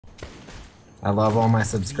I love all my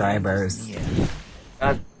subscribers.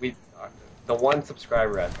 The one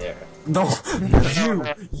subscriber out there. No,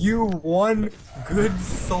 you one good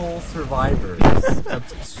soul survivor. I'm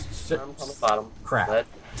on the bottom. Crap.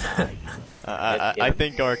 I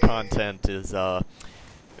think our content is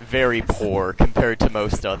very poor compared to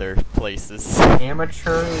most other places.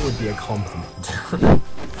 Amateur would be a compliment.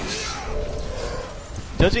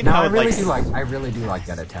 Judging No, how I it really do like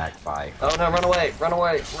that attack by. Oh no, run away, run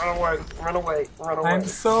away, run away, run away, run away. I'm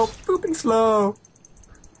so pooping slow.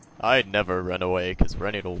 I'd never run away, because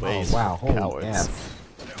running away is wow, for holy cowards. F.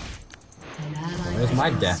 Well, there's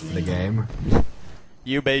my death for the game.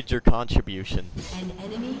 You made your contribution. An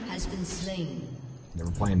enemy has been slain.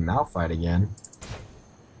 Never playing Malphite again.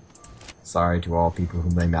 Sorry to all people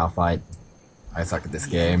who play Malphite. I suck at this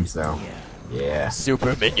game, so yeah.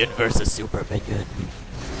 Super minion versus super minion.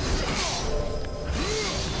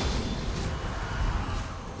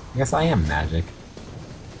 I guess I am magic.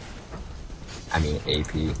 I mean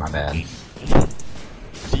AP, my bad.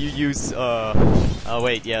 Do you use oh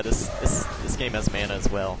wait, yeah, this game has mana as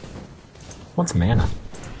well. What's mana?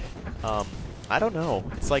 I don't know.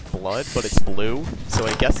 It's like blood, but it's blue. So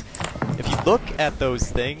I guess if you look at those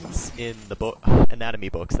things in the book anatomy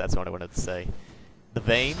books, that's what I wanted to say. The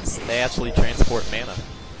veins, they actually transport mana.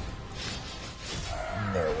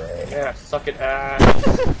 No way. Yeah, suck it ass.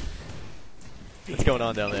 What's going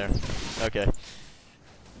on down there? Okay.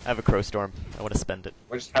 I have a crow storm. I want to spend it.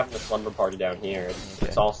 We're just having a slumber party down here.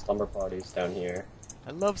 It's all slumber parties down here.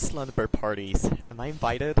 I love slumber parties. Am I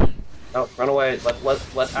invited? No, run away.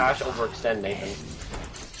 Let Ash overextend, Nathan.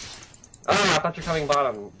 Ah, I thought you were coming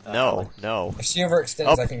bottom. No, no. If she overextends,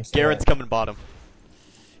 Oh, I can kill Garen's her. coming bottom.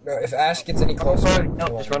 No, if Ash gets any closer... No,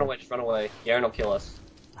 just run away, just run away. Garen will kill us.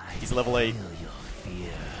 He's level 8.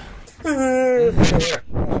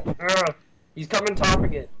 He's coming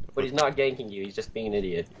topping it, but he's not ganking you, he's just being an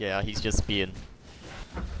idiot. Yeah, he's just being...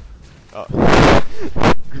 Oh.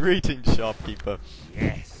 Greetings, shopkeeper.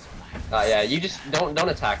 Yes. Yeah, you just don't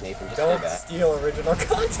attack Nathan, just Don't stay back. steal original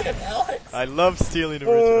content, Alex! I love stealing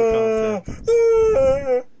original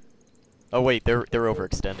content. Oh wait, they're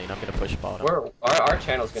overextending. I'm gonna push bottom. Our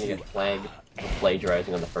channel's gonna get flagged for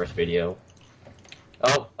plagiarizing on the first video.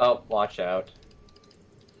 Oh, watch out.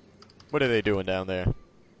 What are they doing down there?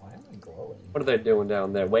 Why am I glowing? What are they doing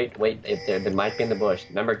down there? Wait, they might be in the bush.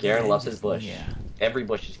 Remember, Garen loves his bush. Yeah. Every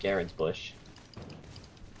bush is Garen's bush.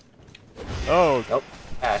 Oh, Nope.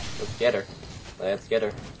 Ash, let's get her. Let's get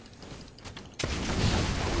her.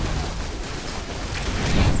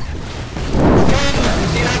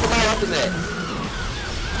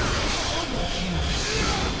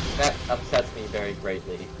 That upsets me very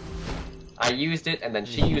greatly. I used it, and then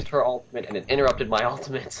she used her ultimate, and it interrupted my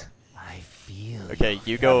ultimate. I feel. okay,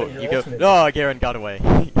 you go. ultimate. Oh, Garen got away.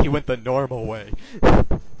 He went the normal way.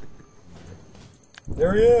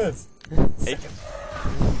 There he is! Hey,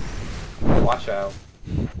 Watch out.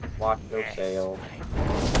 Watch no sail.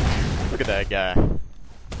 look at that guy.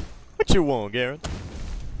 What you want, Garen?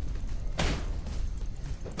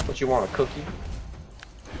 What you want, a cookie?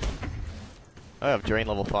 I have drain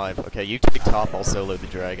level 5. Okay, you take top, I'll solo the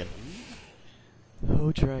dragon.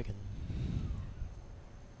 Oh, dragon.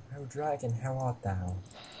 Oh, dragon, how art thou?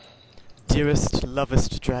 Dearest,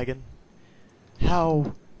 lovest dragon,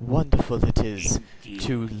 how wonderful it is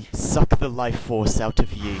to suck the life force out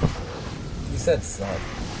of ye. You said suck.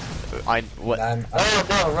 What? Oh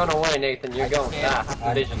no, run away, Nathan, you're going fast. Have some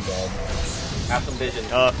I'm vision. dead. Have some vision.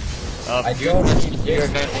 I don't need You're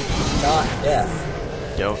vision. gonna... Not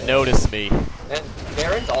death. Don't notice me. And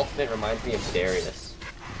Garen's ultimate reminds me of Darius.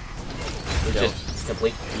 Which No. is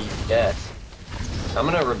complete yes. I'm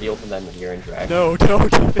gonna reveal to them that you're in Dragon. No,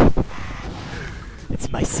 don't. It's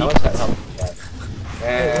my How secret. much that help?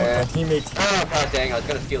 Yeah. My teammate. Oh god dang, I was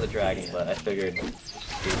gonna steal the dragon, but I figured...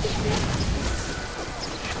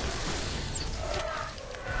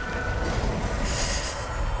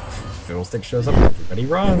 Fiddlestick shows up, everybody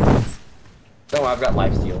runs! No, I've got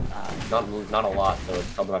lifesteal. Not a lot, so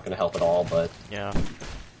it's probably not gonna help at all, but... Yeah.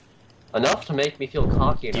 Enough to make me feel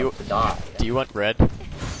cocky enough to die. Do you want red?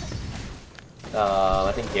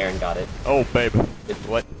 I think Garen got it. Oh, babe.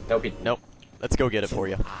 What? Nope, he... Nope. Let's go get it for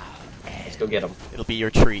you. Let's go get him. It'll be your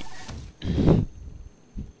treat.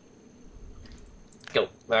 Go.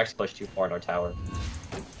 Max pushed too far in our tower.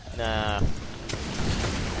 Nah.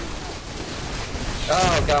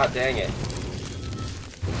 Oh god dang it.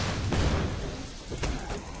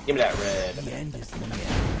 Give me that red. The end is near.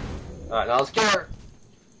 Alright, now let's kill her!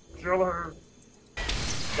 Kill her!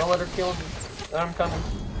 Don't let her kill me. I'm coming.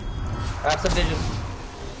 I have some vision.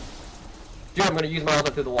 Dude, I'm gonna use my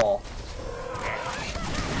ultimate through the wall.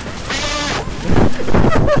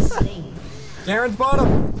 Slain. Garen's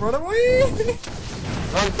bottom! Run away!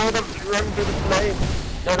 Run through the flame.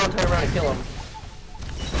 No, don't turn around and kill him.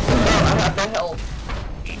 No, I have no help.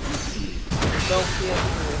 Don't kill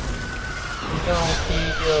me. Don't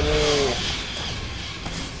kill me.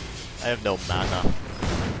 I have no mana.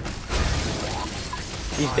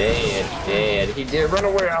 He's dead. He's dead. He did. Run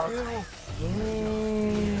away, Alex.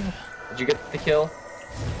 Did you get the kill?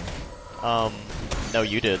 No,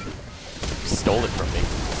 you did. You stole it from me.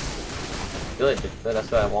 Good.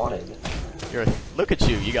 That's what I wanted. Look at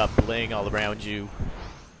you. You got bling all around you.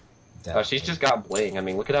 Oh, she's just got bling. I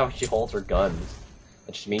mean, look at how she holds her guns.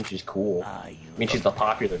 That just means she's cool. I mean, she's the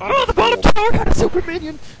popular. Oh, the bottom tower got a super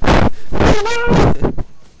minion!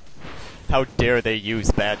 How dare they use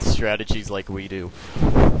bad strategies like we do?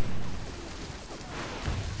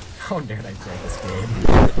 How dare I play this game?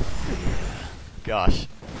 Gosh.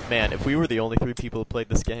 Man, if we were the only 3 people who played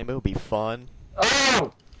this game, it would be fun.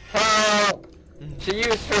 Oh! Help! She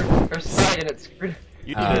used her sight and it screwed.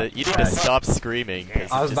 You need to stop screaming.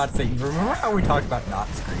 I was about to say, remember how we talked about not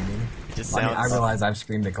screaming? It just I mean, sounds... I realize I've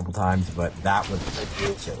screamed a couple times, but that was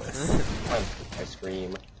ridiculous. I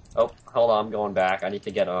scream. Oh, hold on, I'm going back. I need to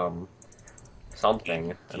get,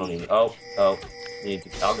 something. I don't need. Oh.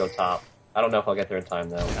 I'll go top. I don't know if I'll get there in time,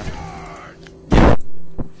 though.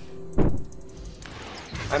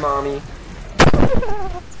 Hi, Mommy.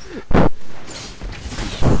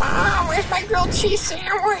 Mom, where's my grilled cheese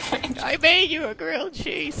sandwich? I made you a grilled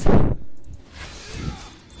cheese!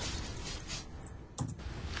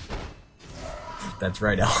 That's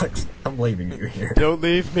right, Alex. I'm leaving you here. Don't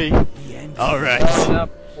leave me. Alright. Oh,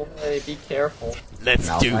 no, boy, be careful. Let's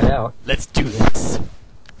I'll do find out. this.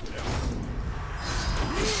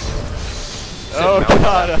 Oh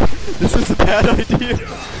god, this is a bad idea.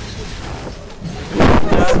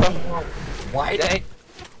 Why? Dang.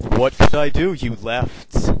 What did I do? You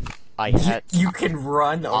left. You can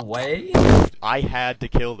run away? I had to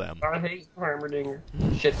kill them. I hate Heimerdinger.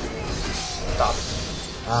 Shit. Stop.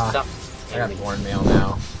 Stop. I got thorn mail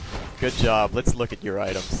now. Good job. Let's look at your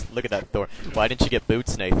items. Look at that thorn. Why didn't you get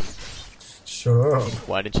boots, Nathan? Shut up.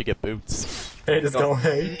 Why didn't you get boots? Hey, just go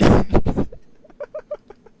hey.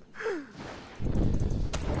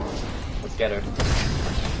 Let's get her.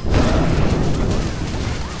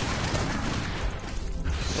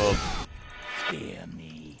 Oh, Hear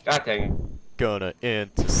me. God dang it. gonna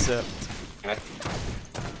intercept.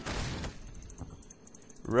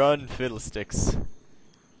 Run, fiddlesticks.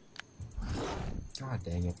 God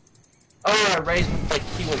dang it. Oh, I raised my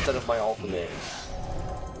Q instead of my ultimate.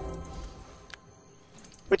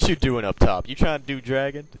 What you doing up top? You trying to do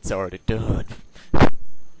dragon? It's already done.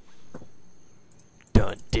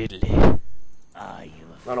 Done diddly. Are you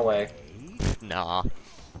Run away. Nah.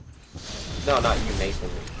 No, not you,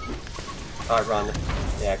 Nathan. Alright, run.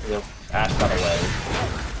 Yeah, because Ash got away.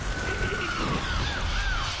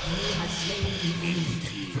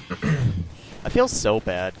 I feel so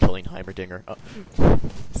bad killing Heimerdinger.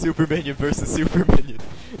 Super minion versus super minion.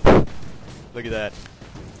 Look at that.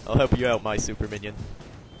 I'll help you out, my super minion.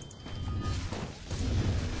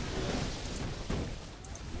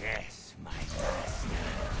 Yes, my master.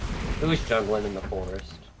 Who's jungling in the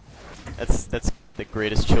forest? That's the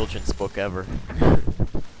greatest children's book ever.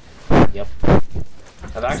 Yep.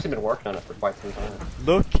 I've actually been working on it for quite some time.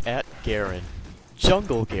 Look at Garen.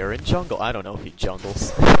 Jungle Garen, jungle. I don't know if he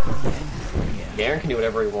jungles. Garen can do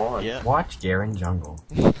whatever he wants. Yeah. Watch Garen Jungle.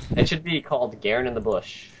 It should be called Garen in the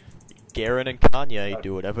Bush. Garen and Kanye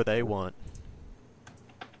do whatever they want.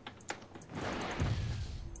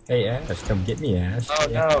 Hey Ash, come get me, Ash. Oh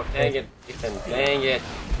no, dang it, Ethan, dang it.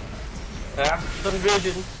 Have some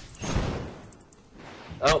vision.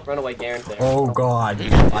 Oh, run away, Garen's there. Oh god,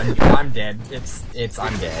 I'm dead.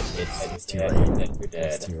 I'm dead. It's too You're late. dead. You're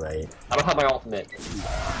dead. It's too late. I don't have my ultimate.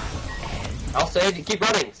 I'll save you. Keep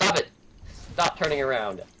running. Stop it. Stop turning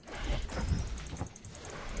around.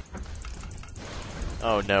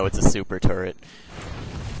 Oh no, it's a super turret.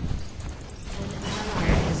 An ally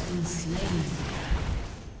has been slain.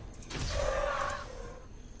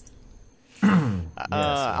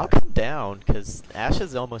 I'll come down, because Ash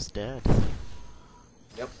is almost dead.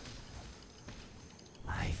 Yep.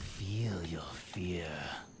 I feel your fear.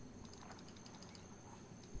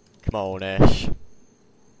 Come on, Ash.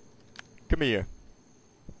 Come here.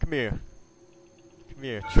 Come here. Come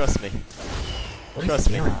here. Trust me. What Trust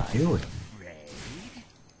is me. Garen doing?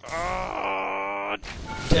 Oh,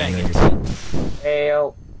 dang it.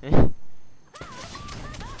 Hail.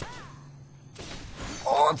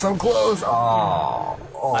 Oh, it's so close. Oh,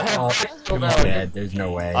 I have still he's down. dead. There's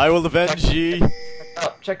no way. I will avenge ye.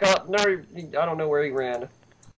 Check up. No, I don't know where he ran.